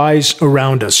world dies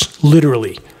around us,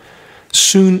 literally.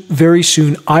 Soon, very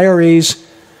soon, IRAs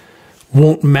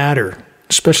won't matter,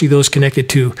 especially those connected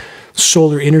to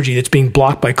solar energy that's being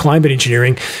blocked by climate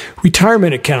engineering.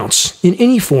 Retirement accounts in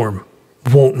any form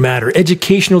won't matter.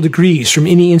 Educational degrees from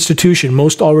any institution,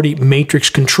 most already matrix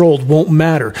controlled, won't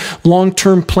matter.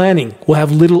 Long-term planning will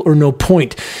have little or no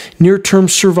point. Near-term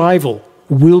survival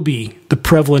will be the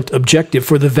prevalent objective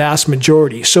for the vast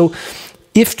majority. So,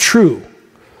 if true,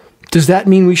 does that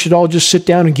mean we should all just sit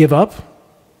down and give up?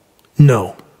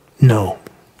 No.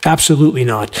 Absolutely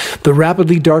not. The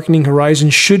rapidly darkening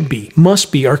horizon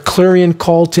must be our clarion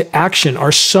call to action,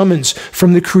 our summons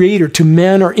from the Creator to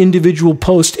man our individual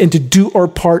post and to do our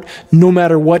part no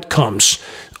matter what comes.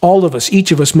 All of us,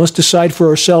 each of us, must decide for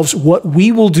ourselves what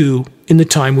we will do in the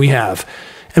time we have.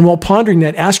 And while pondering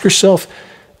that, ask yourself,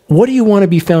 what do you want to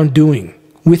be found doing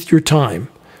with your time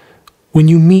when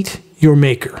you meet your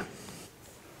Maker?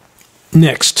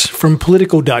 Next, from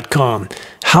Politico.com,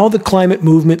 how the climate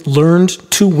movement learned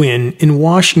to win in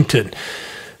Washington.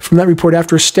 From that report,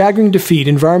 after a staggering defeat,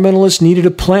 environmentalists needed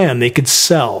a plan they could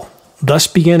sell. Thus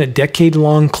began a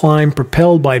decade-long climb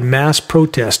propelled by mass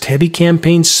protest, heavy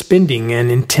campaign spending, and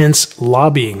intense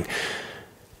lobbying.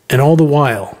 And all the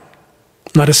while,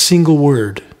 not a single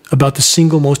word about the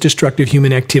single most destructive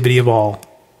human activity of all: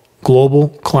 global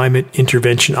climate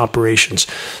intervention operations.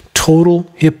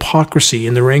 Total hypocrisy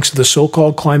in the ranks of the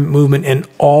so-called climate movement and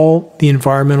all the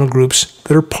environmental groups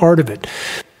that are part of it.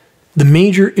 The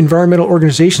major environmental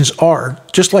organizations are,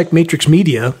 just like Matrix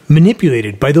Media,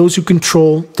 manipulated by those who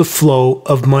control the flow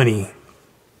of money.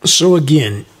 So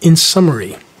again, in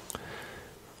summary,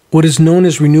 what is known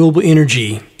as renewable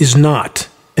energy is not,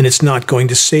 and it's not going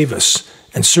to save us.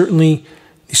 And certainly,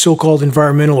 the so-called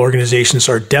environmental organizations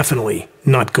are definitely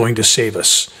not going to save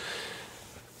us.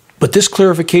 But this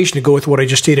clarification, to go with what I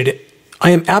just stated, I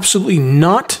am absolutely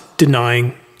not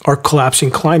denying our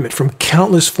collapsing climate from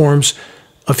countless forms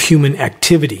of human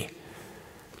activity.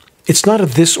 It's not a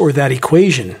this or that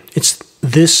equation. It's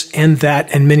this and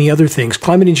that and many other things.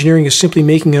 Climate engineering is simply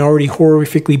making an already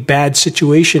horrifically bad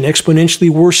situation exponentially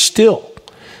worse still.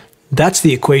 That's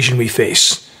the equation we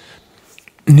face.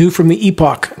 New from the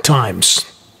Epoch Times.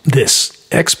 This: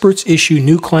 experts issue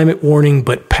new climate warning,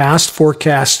 but past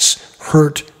forecasts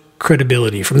hurt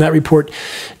credibility. From that report,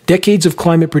 decades of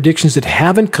climate predictions that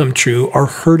haven't come true are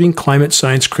hurting climate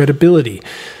science credibility.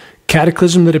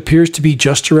 Cataclysm that appears to be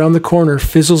just around the corner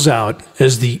fizzles out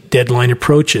as the deadline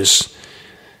approaches.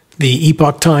 The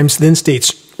Epoch Times then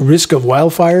states, risk of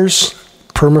wildfires,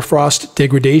 permafrost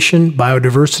degradation,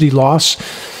 biodiversity loss,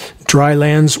 dry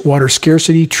lands, water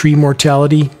scarcity, tree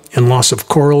mortality, and loss of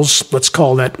corals. Let's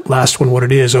call that last one what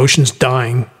it is: oceans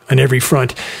dying on every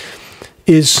front,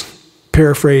 is,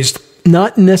 paraphrased,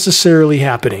 not necessarily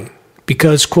happening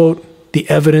because, quote, the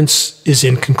evidence is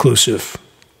inconclusive.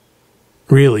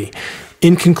 Really,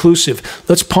 inconclusive.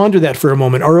 Let's ponder that for a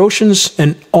moment. Our oceans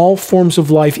and all forms of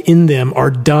life in them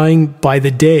are dying by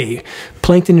the day.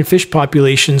 Plankton and fish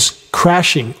populations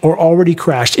crashing or already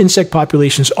crashed. Insect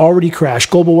populations already crashed.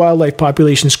 Global wildlife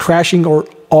populations crashing or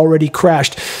already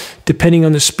crashed, depending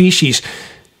on the species.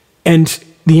 And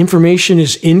the information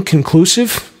is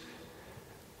inconclusive.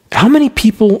 How many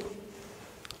people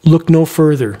look no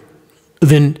further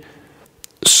than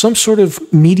some sort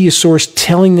of media source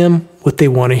telling them what they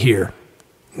want to hear?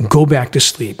 Go back to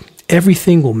sleep.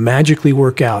 Everything will magically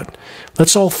work out.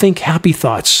 Let's all think happy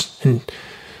thoughts and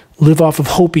live off of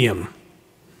hopium.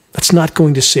 That's not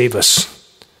going to save us.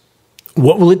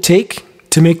 What will it take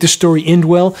to make the story end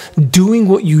well? Doing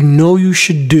what you know you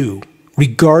should do,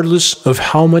 regardless of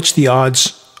how much the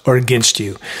odds are against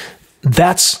you.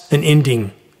 That's an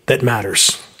ending that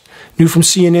matters. New from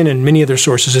CNN and many other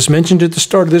sources, as mentioned at the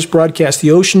start of this broadcast,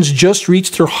 the oceans just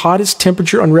reached their hottest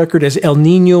temperature on record as El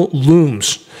Nino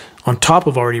looms on top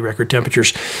of already record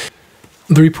temperatures.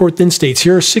 The report then states,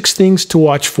 here are 6 things to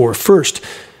watch for. First,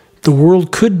 the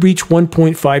world could reach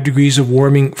 1.5 degrees of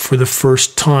warming for the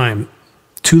first time.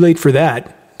 Too late for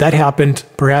that. That happened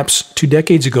perhaps 2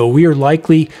 decades ago. We are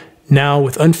likely now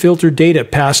with unfiltered data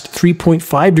past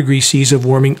 3.5 degrees C's of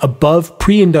warming above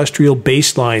pre-industrial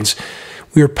baselines.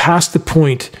 We are past the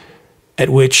point at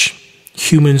which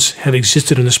humans have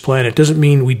existed on this planet. It doesn't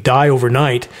mean we die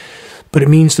overnight, but it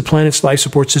means the planet's life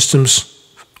support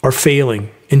systems are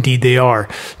failing. Indeed, they are.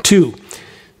 2,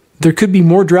 there could be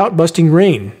more drought-busting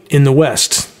rain in the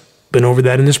West. Been over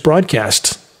that in this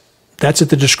broadcast. That's at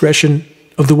the discretion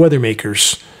of the weather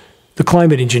makers, the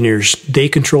climate engineers. They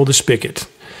control the spigot.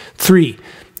 3,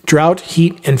 drought,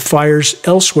 heat, and fires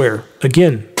elsewhere.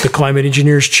 Again, the climate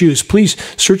engineers choose. Please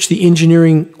search the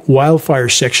engineering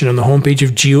wildfires section on the homepage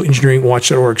of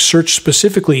geoengineeringwatch.org. Search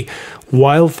specifically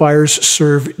Wildfires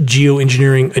Serve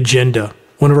Geoengineering Agenda,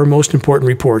 one of our most important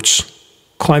reports.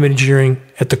 Climate engineering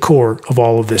at the core of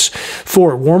all of this.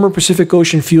 4, warmer Pacific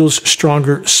Ocean fuels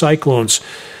stronger cyclones.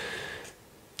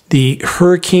 The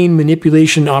hurricane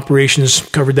manipulation operations,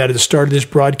 covered that at the start of this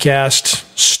broadcast,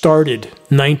 started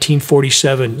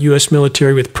 1947, U.S.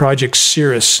 military with Project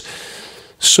Cirrus.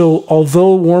 So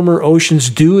although warmer oceans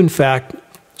do in fact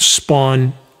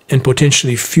spawn and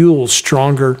potentially fuel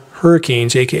stronger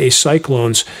hurricanes, aka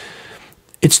cyclones,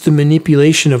 it's the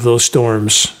manipulation of those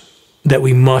storms that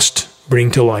we must bring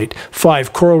to light.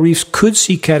 5, coral reefs could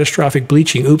see catastrophic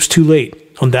bleaching. Oops, too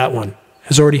late on that one.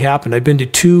 Has already happened. I've been to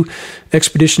 2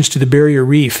 expeditions to the Barrier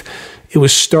Reef. It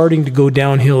was starting to go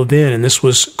downhill then, and this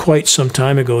was quite some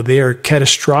time ago. They are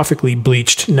catastrophically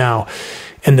bleached now.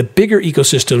 And the bigger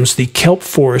ecosystems, the kelp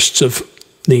forests of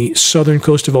the southern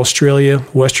coast of Australia,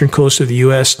 western coast of the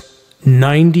U.S.,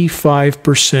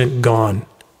 95% gone.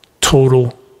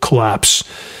 Total collapse.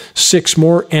 6,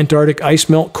 more Antarctic ice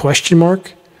melt, question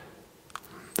mark?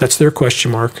 That's their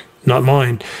question mark, not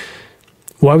mine.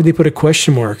 Why would they put a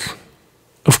question mark?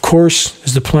 Of course,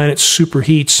 as the planet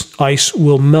superheats, ice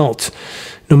will melt.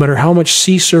 No matter how much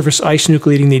sea surface ice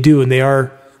nucleating they do, and they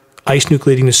are ice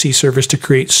nucleating the sea surface to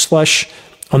create slush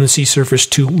on the sea surface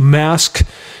to mask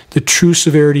the true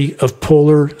severity of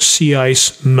polar sea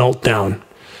ice meltdown.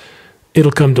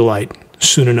 It'll come to light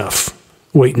soon enough.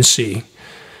 Wait and see.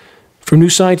 From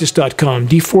NewScientist.com,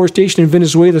 deforestation in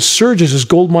Venezuela surges as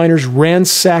gold miners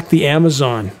ransack the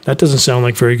Amazon. That doesn't sound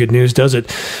like very good news, does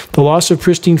it? The loss of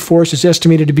pristine forest is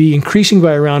estimated to be increasing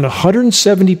by around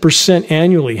 170%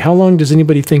 annually. How long does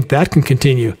anybody think that can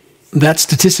continue? That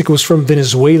statistic was from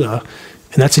Venezuela,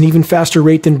 and that's an even faster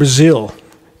rate than Brazil.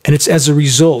 And it's as a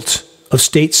result of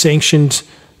state-sanctioned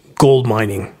gold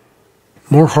mining.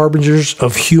 More harbingers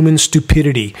of human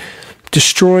stupidity,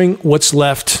 destroying what's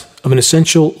left of an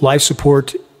essential life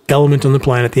support element on the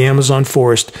planet, the Amazon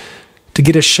forest, to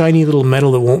get a shiny little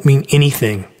metal that won't mean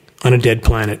anything on a dead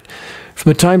planet. From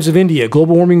the Times of India,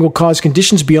 global warming will cause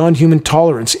conditions beyond human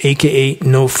tolerance, aka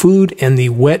no food, and the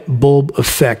wet bulb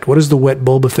effect. What is the wet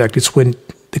bulb effect? It's when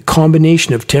the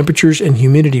combination of temperatures and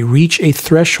humidity reach a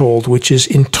threshold which is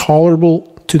intolerable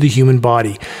to the human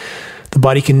body. The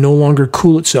body can no longer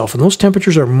cool itself, and those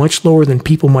temperatures are much lower than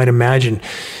people might imagine.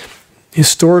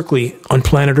 Historically, on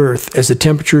planet Earth, as the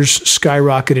temperatures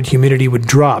skyrocketed, humidity would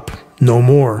drop no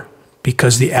more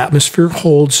because the atmosphere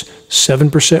holds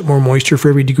 7% more moisture for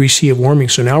every degree C of warming.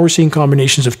 So now we're seeing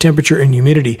combinations of temperature and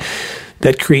humidity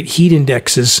that create heat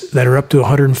indexes that are up to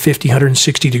 150,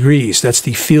 160 degrees. That's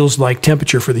the feels-like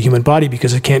temperature for the human body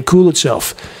because it can't cool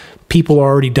itself. People are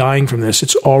already dying from this.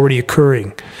 It's already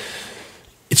occurring.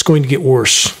 It's going to get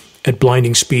worse at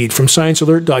blinding speed. From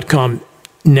ScienceAlert.com,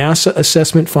 NASA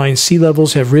assessment finds sea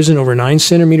levels have risen over 9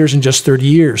 centimeters in just 30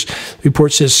 years. The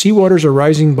report says seawaters are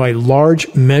rising by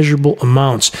large, measurable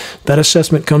amounts. That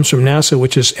assessment comes from NASA,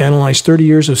 which has analyzed 30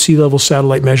 years of sea level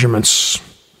satellite measurements.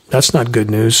 That's not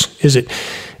good news, is it?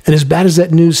 And as bad as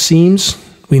that news seems,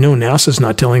 we know NASA's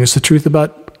not telling us the truth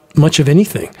about much of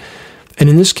anything. And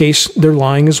in this case, they're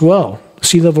lying as well.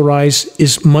 Sea level rise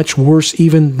is much worse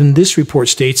even than this report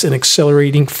states and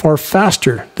accelerating far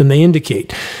faster than they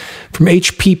indicate. From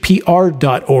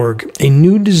hppr.org, a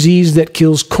new disease that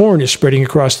kills corn is spreading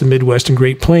across the Midwest and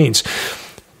Great Plains.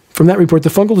 From that report, the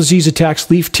fungal disease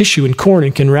attacks leaf tissue in corn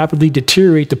and can rapidly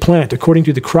deteriorate the plant. According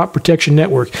to the Crop Protection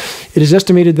Network, it is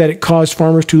estimated that it caused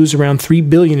farmers to lose around $3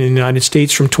 billion in the United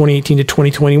States from 2018 to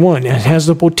 2021, and has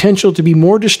the potential to be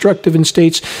more destructive in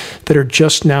states that are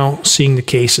just now seeing the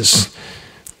cases.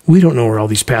 We don't know where all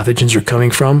these pathogens are coming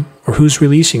from or who's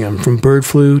releasing them, from bird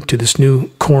flu to this new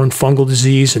corn fungal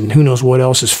disease and who knows what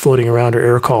else is floating around our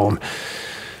air column.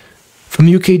 From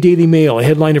the UK Daily Mail, a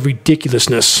headline of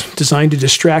ridiculousness designed to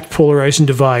distract, polarize, and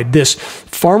divide. This: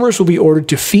 farmers will be ordered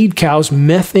to feed cows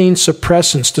methane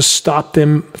suppressants to stop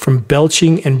them from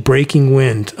belching and breaking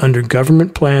wind under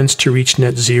government plans to reach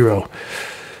net zero.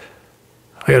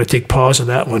 I got to take pause on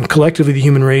that one. Collectively, the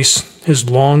human race has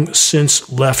long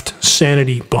since left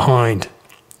sanity behind.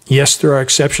 Yes, there are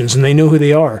exceptions, and they know who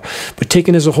they are. But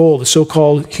taken as a whole, the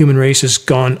so-called human race has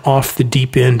gone off the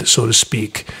deep end, so to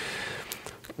speak.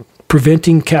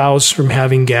 Preventing cows from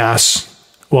having gas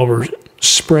while we're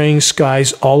spraying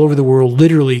skies all over the world,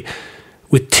 literally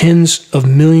with tens of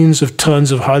millions of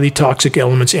tons of highly toxic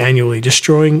elements annually,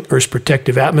 destroying Earth's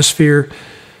protective atmosphere,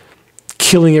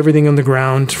 killing everything on the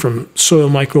ground, from soil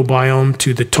microbiome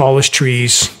to the tallest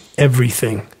trees,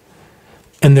 everything.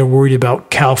 And they're worried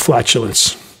about cow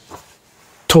flatulence.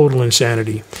 Total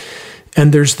insanity.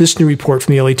 And there's this new report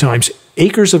from the LA Times.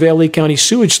 Acres of LA County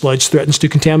sewage sludge threatens to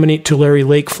contaminate Tulare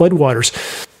Lake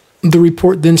floodwaters. The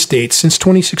report then states, since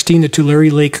 2016, the Tulare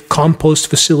Lake compost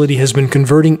facility has been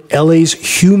converting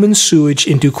LA's human sewage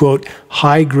into, quote,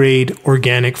 high-grade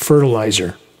organic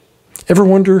fertilizer. Ever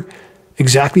wonder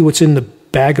exactly what's in the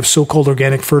bag of so-called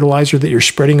organic fertilizer that you're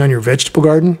spreading on your vegetable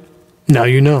garden? Now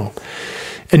you know.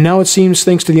 And now it seems,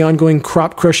 thanks to the ongoing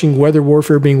crop-crushing weather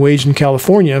warfare being waged in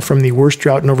California, from the worst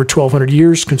drought in over 1,200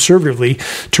 years, conservatively,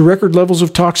 to record levels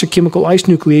of toxic chemical ice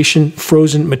nucleation,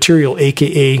 frozen material,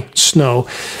 aka snow,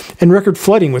 and record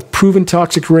flooding with proven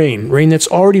toxic rain that's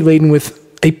already laden with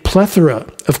a plethora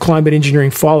of climate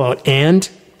engineering fallout and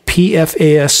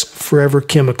PFAS forever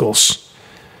chemicals.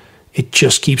 It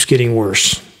just keeps getting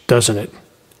worse, doesn't it?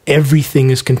 Everything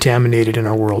is contaminated in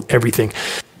our world, everything.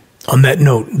 On that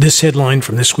note, this headline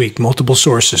from this week, multiple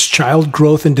sources, child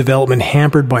growth and development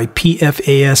hampered by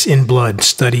PFAS in blood,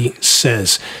 study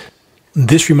says.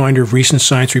 This reminder of recent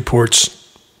science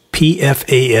reports,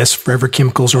 PFAS forever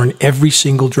chemicals are in every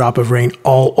single drop of rain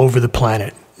all over the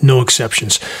planet, no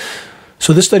exceptions.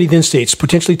 So this study then states,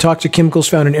 potentially toxic chemicals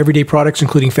found in everyday products,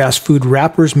 including fast food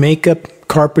wrappers, makeup,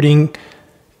 carpeting,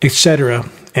 etc.,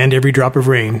 and every drop of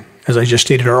rain, as I just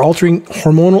stated, are altering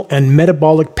hormonal and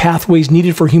metabolic pathways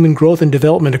needed for human growth and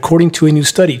development. According to a new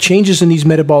study, changes in these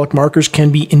metabolic markers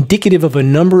can be indicative of a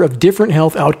number of different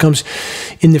health outcomes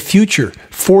in the future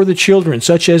for the children,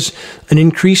 such as an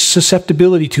increased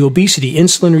susceptibility to obesity,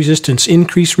 insulin resistance,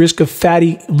 increased risk of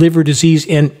fatty liver disease,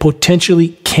 and potentially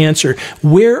cancer.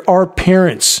 Where are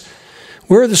parents?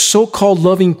 Where are the so-called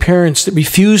loving parents that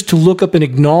refuse to look up and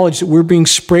acknowledge that we're being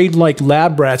sprayed like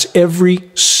lab rats every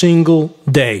single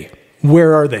day?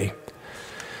 Where are they?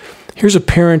 Here's a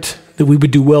parent that we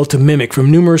would do well to mimic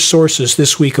from numerous sources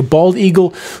this week. A bald eagle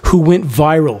who went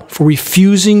viral for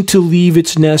refusing to leave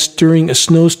its nest during a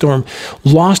snowstorm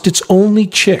lost its only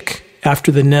chick after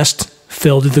the nest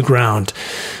fell to the ground.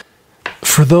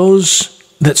 For those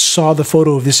that saw the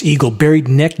photo of this eagle buried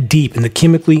neck deep in the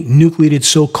chemically nucleated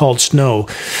so-called snow,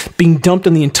 being dumped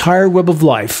on the entire web of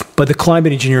life by the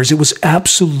climate engineers, it was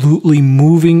absolutely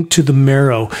moving to the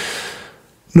marrow.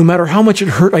 No matter how much it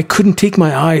hurt, I couldn't take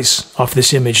my eyes off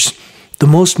this image. The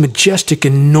most majestic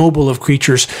and noble of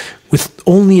creatures, with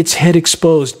only its head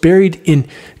exposed, buried in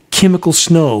chemical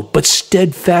snow, but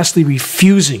steadfastly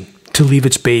refusing to leave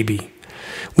its baby.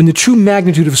 When the true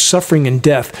magnitude of suffering and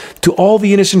death to all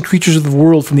the innocent creatures of the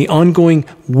world from the ongoing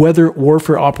weather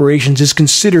warfare operations is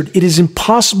considered, it is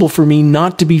impossible for me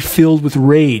not to be filled with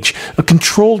rage, a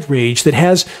controlled rage that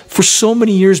has for so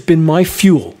many years been my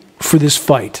fuel for this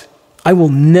fight. I will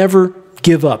never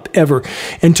give up, ever.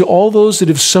 And to all those that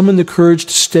have summoned the courage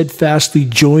to steadfastly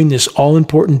join this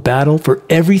all-important battle for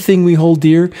everything we hold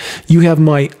dear, you have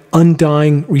my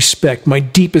undying respect, my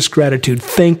deepest gratitude.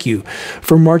 Thank you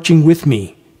for marching with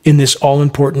me in this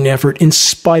all-important effort in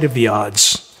spite of the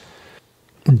odds.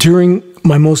 During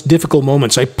my most difficult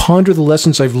moments, I ponder the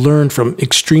lessons I've learned from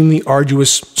extremely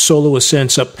arduous solo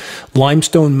ascents up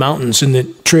limestone mountains in the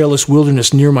trailless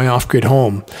wilderness near my off-grid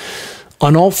home.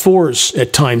 On all fours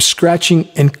at times, scratching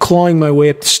and clawing my way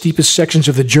up the steepest sections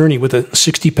of the journey with a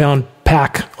 60-pound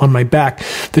pack on my back.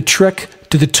 The trek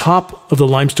to the top of the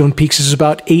limestone peaks is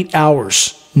about 8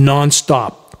 hours,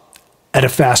 non-stop, at a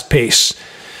fast pace.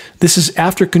 This is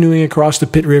after canoeing across the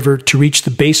Pitt River to reach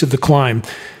the base of the climb.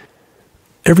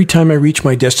 Every time I reach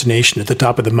my destination at the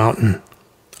top of the mountain,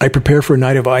 I prepare for a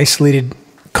night of isolated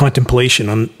contemplation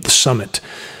on the summit.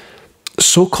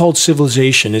 So-called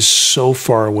civilization is so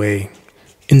far away.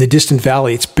 In the distant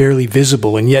valley, it's barely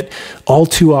visible, and yet, all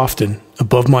too often,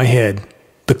 above my head,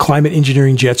 the climate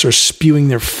engineering jets are spewing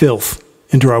their filth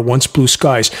into our once blue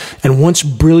skies and once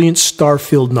brilliant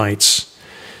star-filled nights.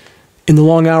 In the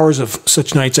long hours of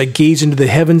such nights, I gaze into the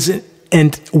heavens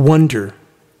and wonder,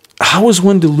 how is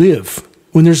one to live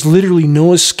when there's literally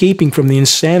no escaping from the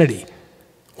insanity?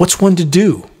 What's one to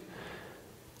do?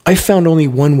 I found only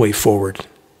one way forward: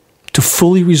 to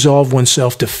fully resolve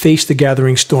oneself to face the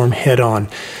gathering storm head on,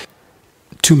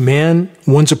 To man,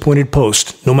 one's appointed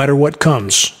post, no matter what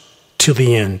comes, till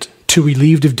the end, till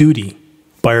relieved of duty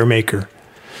by our Maker.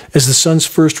 As the sun's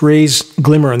first rays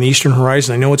glimmer on the eastern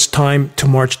horizon, I know it's time to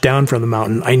march down from the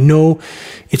mountain. I know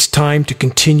it's time to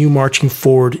continue marching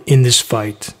forward in this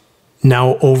fight.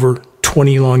 Now over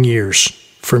 20 long years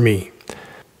for me.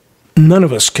 None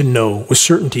of us can know with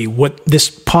certainty what this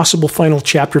possible final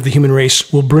chapter of the human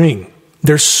race will bring.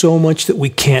 There's so much that we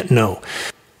can't know.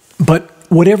 But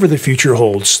whatever the future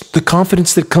holds, the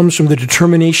confidence that comes from the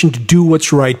determination to do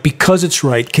what's right because it's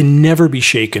right can never be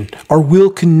shaken. Our will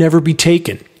can never be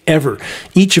taken, ever.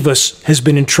 Each of us has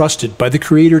been entrusted by the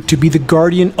Creator to be the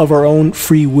guardian of our own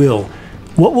free will.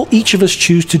 What will each of us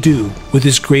choose to do with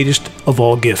His greatest of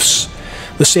all gifts?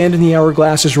 The sand in the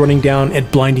hourglass is running down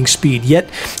at blinding speed. Yet,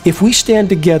 if we stand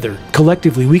together,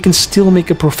 collectively, we can still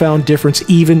make a profound difference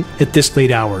even at this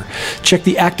late hour. Check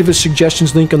the activist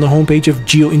suggestions link on the homepage of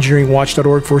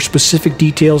geoengineeringwatch.org for specific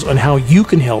details on how you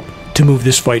can help to move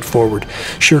this fight forward.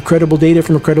 Share credible data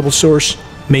from a credible source.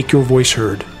 Make your voice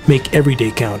heard. Make every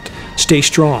day count. Stay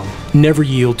strong. Never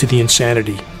yield to the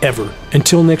insanity, ever.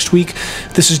 Until next week,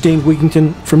 this is Dane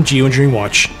Wigington from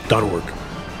geoengineeringwatch.org.